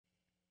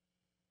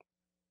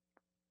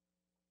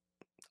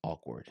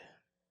awkward.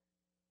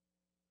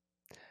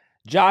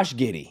 Josh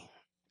Giddey.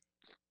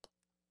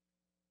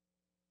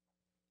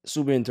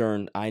 Super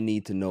intern, I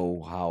need to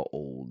know how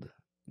old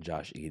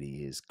Josh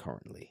Giddey is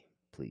currently,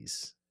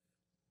 please.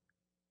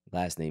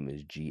 Last name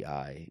is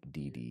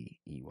Giddey.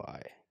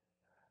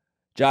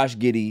 Josh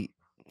Giddey,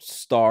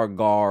 star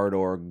guard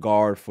or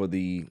guard for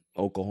the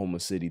Oklahoma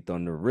City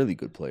Thunder. Really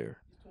good player.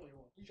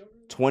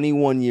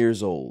 21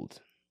 years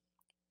old.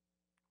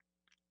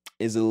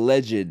 Is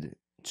alleged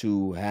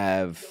to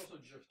have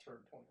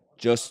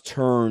just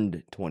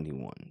turned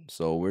 21.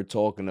 So we're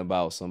talking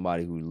about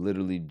somebody who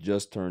literally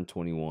just turned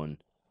 21.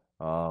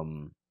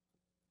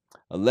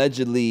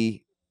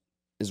 Allegedly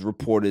is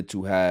reported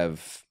to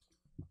have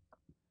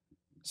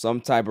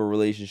some type of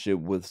relationship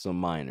with some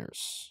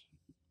minors.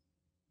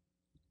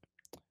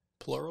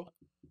 Plural?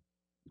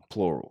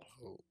 Plural.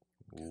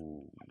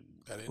 Ooh.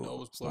 I didn't know it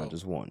was plural. Not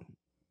just one.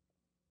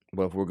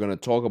 But if we're going to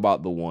talk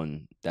about the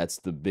one, that's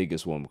the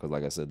biggest one because,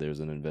 like I said, there's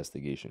an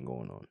investigation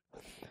going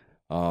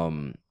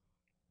on.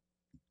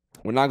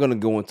 We're not going to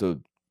go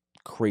into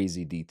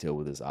crazy detail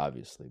with this,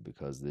 obviously,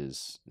 because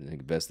there's an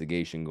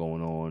investigation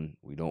going on.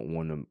 We don't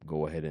want to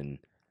go ahead and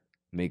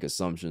make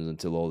assumptions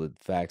until all the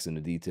facts and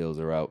the details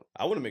are out.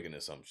 I want to make an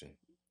assumption.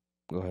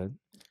 Go ahead.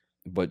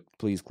 But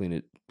please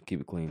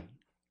keep it clean.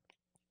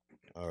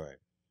 All right.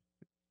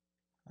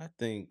 I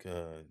think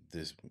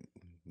this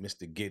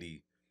Mr.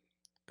 Giddey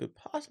could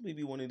possibly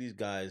be one of these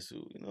guys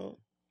who,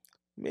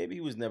 maybe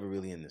he was never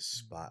really in the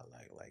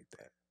spotlight like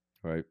that.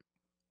 Right.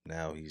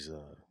 Now he's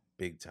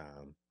big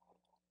time.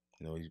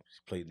 He's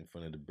played in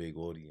front of the big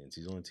audience.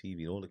 He's on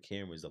TV. All the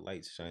cameras, the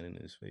lights shining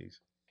in his face.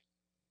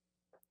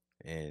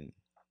 And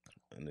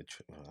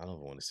I don't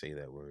want to say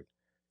that word,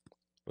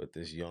 but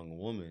this young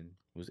woman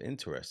was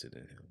interested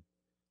in him.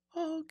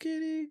 Oh,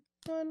 Giddey,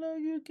 I love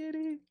you,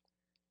 Giddey.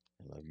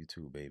 I love you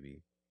too,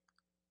 baby.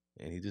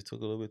 And he just took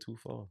it a little bit too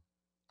far.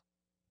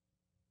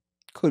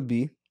 Could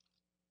be.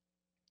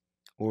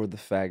 Or the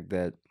fact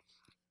that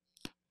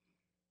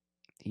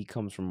he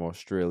comes from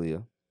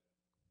Australia.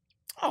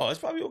 Oh, it's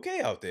probably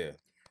okay out there.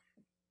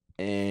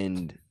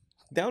 And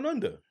down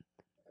under.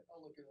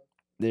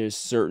 There's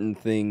certain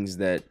things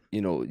that,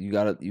 you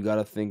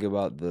gotta think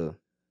about the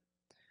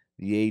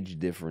age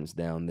difference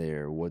down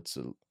there, what's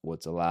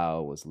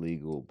allowed, what's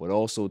legal. But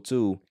also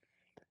too,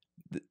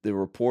 the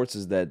reports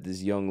is that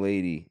this young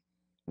lady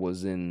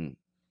was in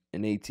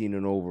an 18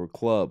 and over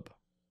club.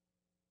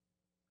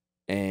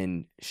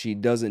 And she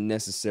doesn't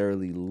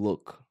necessarily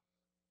look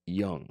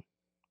young,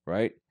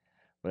 right?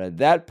 But at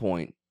that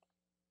point,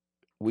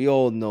 we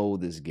all know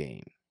this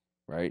game,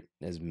 right?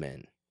 As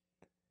men.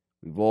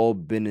 We've all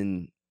been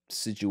in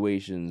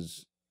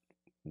situations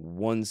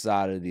one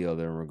side or the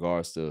other in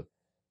regards to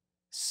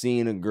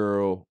seeing a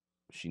girl,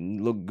 she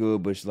looked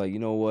good, but she's like, you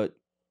know what?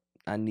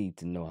 I need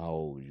to know how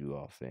old you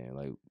are, fam.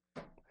 Like,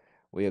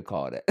 where you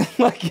call that?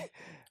 like, you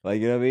know what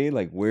I mean?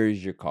 Like,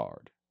 where's your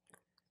card?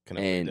 Can I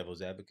play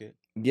devil's advocate?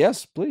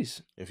 Yes,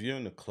 please. If you're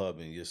in the club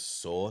and you're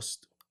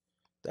sauced,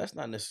 that's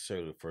not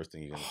necessarily the first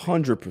thing you're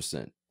going to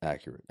 100%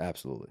 accurate.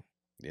 Absolutely.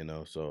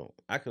 So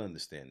I can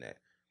understand that.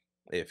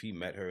 If he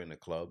met her in the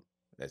club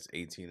that's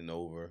 18 and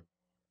over,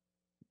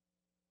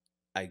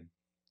 I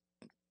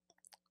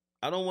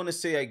don't want to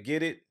say I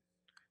get it,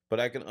 but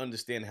I can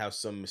understand how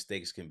some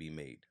mistakes can be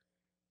made.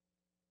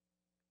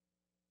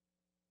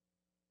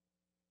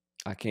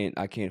 I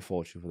can't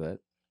fault you for that.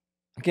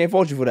 I can't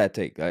fault you for that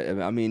take.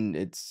 I mean,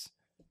 it's.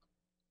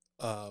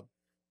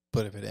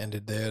 But if it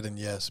ended there, then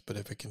yes. But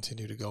if it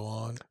continued to go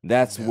on,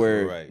 that's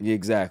where right.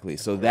 Exactly.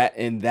 So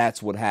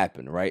that's what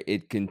happened, right?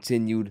 It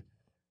continued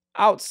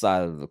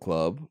outside of the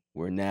club,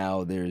 where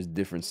now there's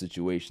different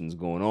situations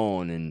going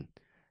on, and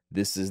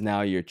this is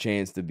now your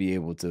chance to be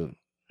able to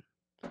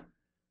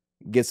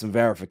get some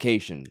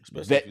verification,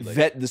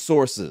 vet the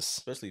sources.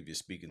 Especially if you're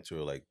speaking to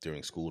her like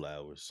during school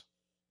hours.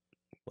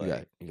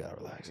 Like, you gotta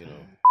relax. You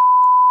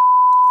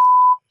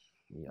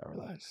gotta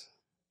relax.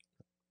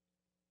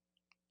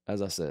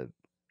 As I said,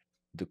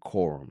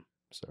 decorum,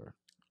 sir.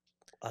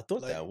 I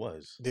thought that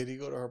was. Did he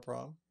go to her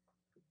prom?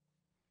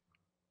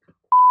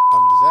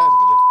 I'm just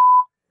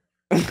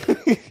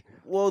asking.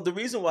 Well, the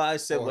reason why I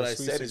said what I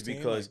said is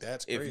because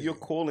if you're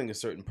calling a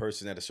certain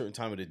person at a certain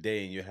time of the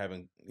day and you're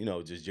having,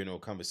 just general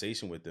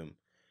conversation with them,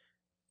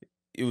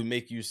 it would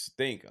make you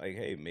think like,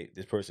 hey, mate,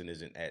 this person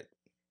isn't at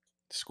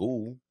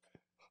school.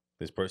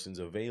 This person's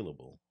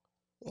available.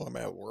 Well, I'm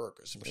at work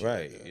or some shit.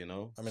 Right, like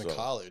that. I'm in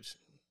college.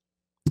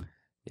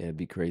 Yeah, it'd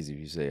be crazy if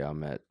you say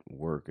I'm at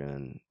work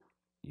and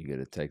you get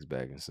a text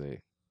back and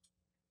say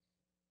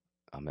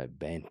I'm at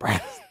band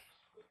practice.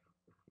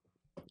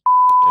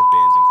 That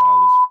band's in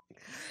college.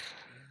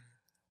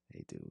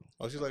 They do.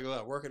 Oh, she's like,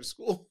 I work at a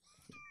school.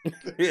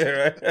 Yeah,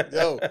 right.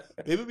 Yo,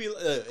 people be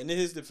in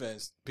his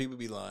defense, people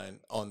be lying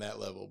on that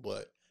level,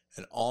 but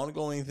an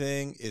ongoing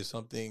thing is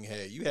something.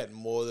 Hey, you had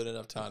more than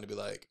enough time to be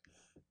like,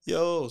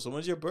 yo, so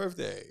when's your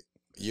birthday?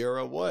 Year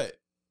of what?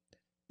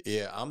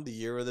 Yeah, I'm the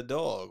year of the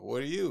dog.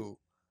 What are you?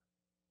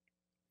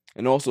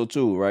 And also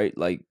too, right?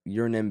 Like,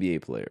 you're an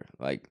NBA player.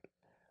 Like,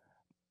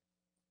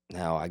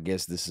 Now, I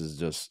guess this is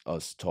just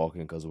us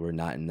talking because we're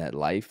not in that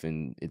life,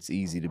 and it's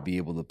easy to be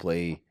able to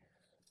play,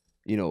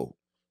 you know,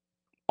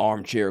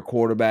 armchair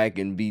quarterback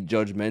and be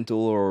judgmental,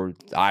 or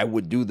I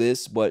would do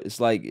this. But it's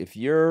like, if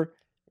you're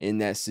in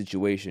that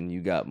situation,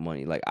 you got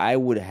money. Like, I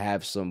would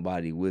have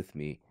somebody with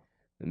me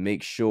to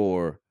make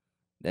sure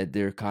that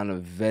they're kind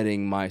of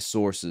vetting my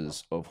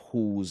sources of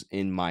who's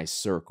in my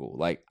circle.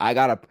 Like,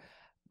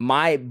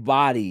 my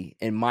body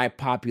and my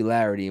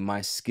popularity and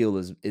my skill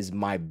is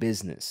my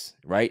business,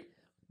 right?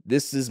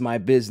 This is my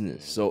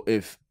business. So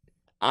if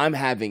I'm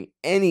having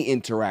any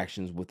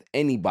interactions with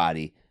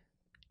anybody,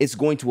 it's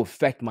going to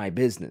affect my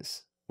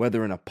business,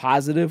 whether in a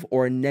positive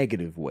or a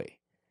negative way,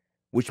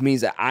 which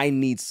means that I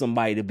need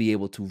somebody to be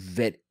able to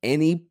vet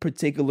any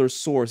particular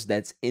source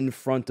that's in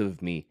front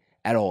of me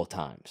at all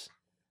times.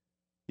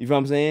 You know what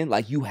I'm saying?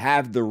 Like, you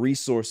have the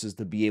resources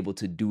to be able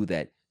to do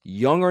that.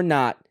 Young or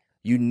not,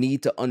 you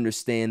need to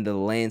understand the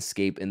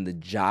landscape and the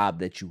job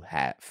that you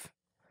have.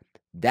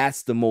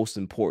 That's the most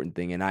important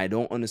thing. And I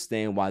don't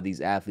understand why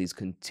these athletes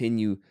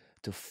continue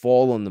to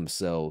fall on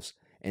themselves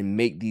and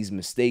make these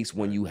mistakes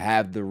when you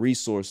have the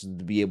resources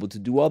to be able to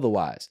do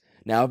otherwise.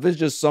 Now, if it's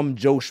just some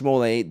Joe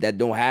Schmo that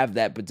don't have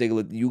that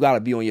particular, you got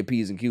to be on your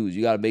P's and Q's.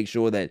 You got to make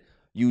sure that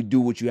you do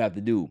what you have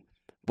to do.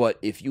 But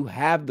if you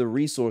have the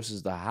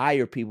resources to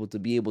hire people to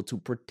be able to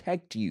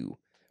protect you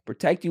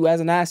as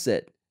an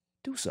asset,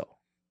 do so.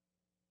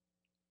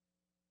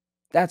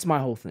 That's my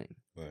whole thing.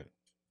 Right.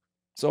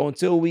 So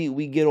until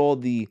we get all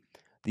the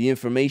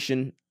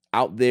information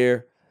out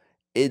there,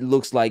 it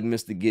looks like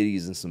Mr. Giddey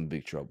is in some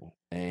big trouble.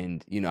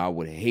 And, I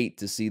would hate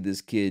to see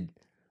this kid,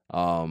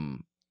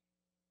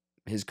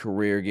 his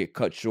career get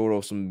cut short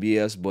of some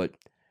BS, but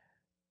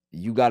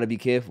you got to be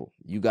careful.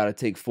 You got to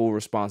take full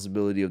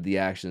responsibility of the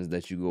actions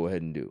that you go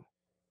ahead and do.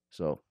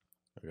 So,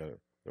 I got to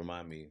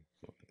remind me,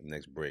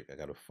 next break, I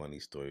got a funny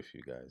story for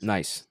you guys.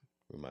 Nice.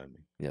 Remind me.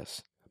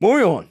 Yes.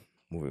 Moving on.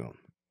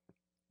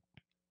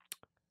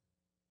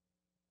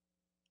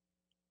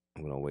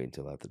 I'm going to wait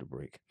until after the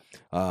break.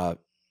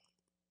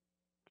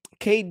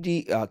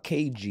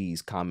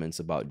 KG's comments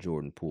about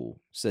Jordan Poole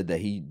said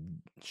that he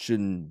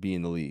shouldn't be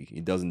in the league.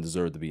 He doesn't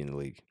deserve to be in the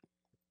league.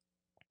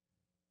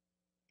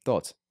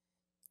 Thoughts?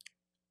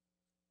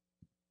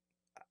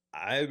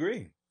 I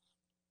agree.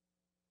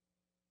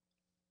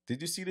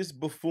 Did you see this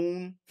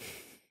buffoon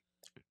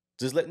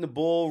just letting the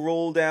ball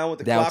roll down with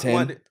the down clock 10?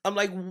 on? I'm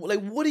like,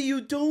 what are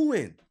you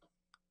doing?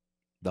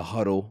 The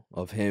huddle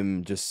of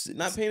him just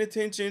not paying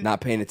attention,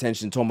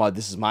 talking about,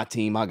 this is my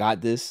team, I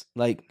got this.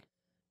 Like,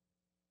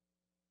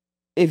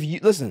 if you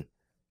listen,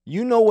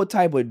 you know what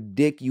type of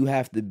dick you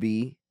have to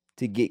be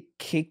to get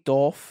kicked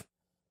off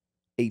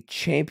a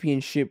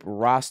championship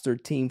roster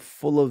team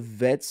full of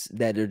vets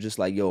that are just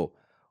like, yo,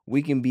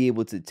 we can be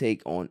able to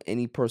take on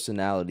any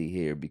personality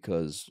here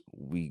because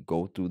we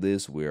go through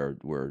this. We're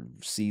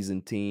a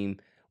seasoned team.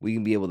 We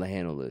can be able to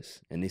handle this.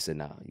 And they said,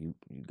 nah, you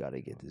got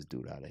to get this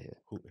dude out of here.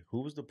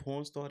 Who was the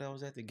porn star that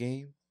was at the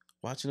game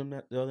watching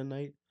him the other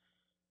night?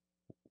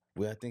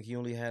 Where I think he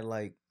only had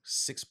like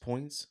 6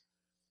 points.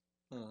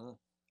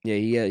 Yeah,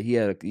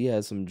 he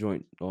had some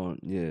joint on.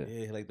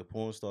 Yeah, like the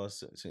porn star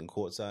sitting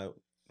courtside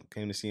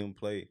came to see him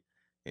play,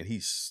 and he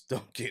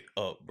stunk it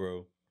up,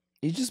 bro.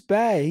 He's just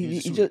bad. He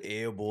just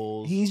air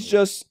balls. He's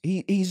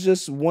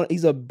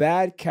a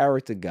bad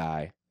character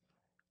guy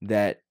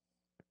that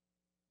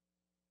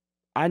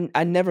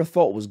I never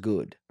thought was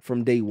good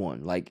from day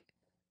one. Like,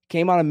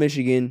 came out of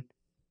Michigan,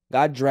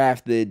 got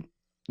drafted,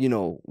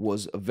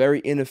 was a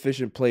very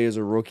inefficient player as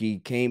a rookie,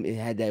 came and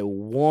had that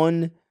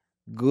one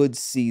good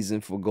season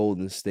for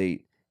Golden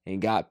State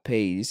and got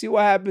paid. You see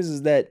what happens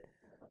is that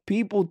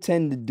people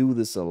tend to do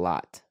this a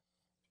lot.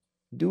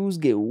 Dudes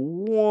get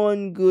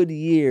one good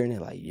year and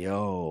they're like,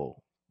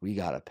 yo, we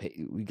gotta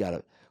pay, we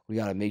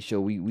gotta make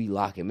sure we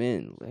lock him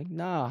in. Like,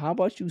 nah, how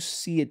about you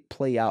see it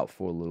play out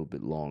for a little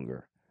bit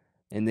longer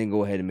and then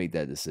go ahead and make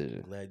that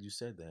decision. Glad you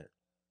said that.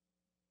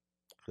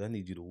 Cause I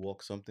need you to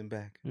walk something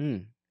back.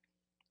 Go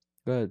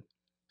ahead.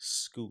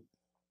 Scoot.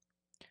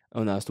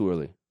 Oh no, it's too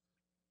early.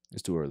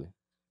 It's too early.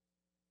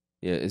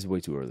 Yeah, it's way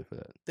too early for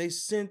that. They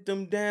sent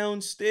them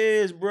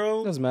downstairs,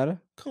 bro. Doesn't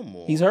matter. Come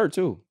on. He's hurt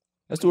too.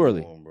 That's too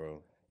early. Come on,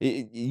 bro.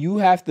 You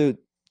have to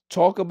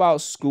talk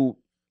about Scoot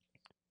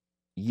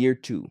year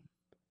 2.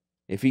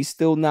 If he's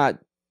still not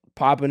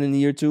popping in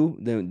year 2,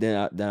 then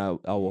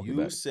I'll walk it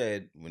back. You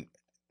said when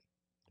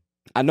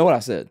I know what I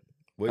said.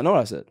 What? I know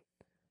what I said.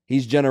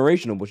 He's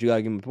generational, but you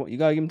gotta give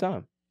him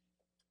time.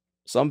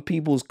 Some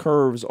people's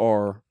curves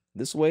are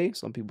this way.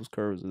 Some people's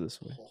curves are this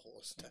way.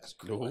 That's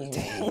Whoa.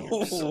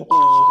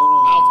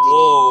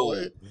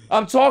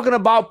 I'm talking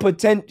about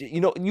potential.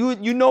 You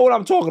know what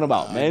I'm talking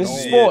about, man. This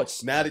is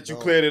sports. Now that you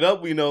cleared it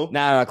up, we know.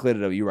 Nah, I cleared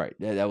it up. You're right.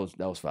 That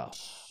was foul.